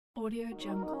Audio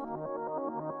Jungle.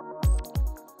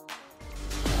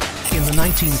 In the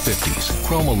 1950s,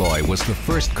 Chromaloy was the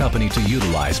first company to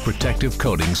utilize protective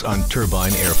coatings on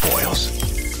turbine airfoils.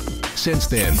 Since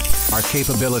then, our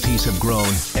capabilities have grown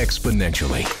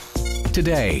exponentially.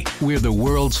 Today, we're the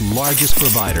world's largest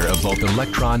provider of both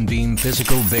electron beam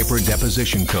physical vapor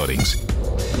deposition coatings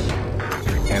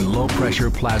and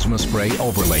low-pressure plasma spray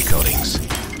overlay coatings.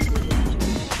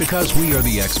 Because we are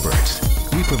the experts,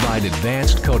 we provide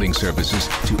advanced coating services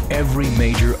to every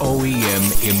major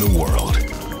OEM in the world.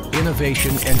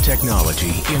 Innovation and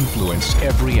technology influence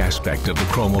every aspect of the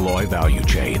Chromaloy value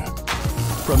chain.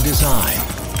 From design,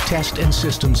 test and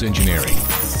systems engineering,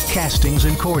 castings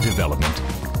and core development,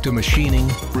 to machining,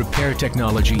 repair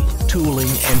technology, tooling,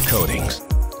 and coatings.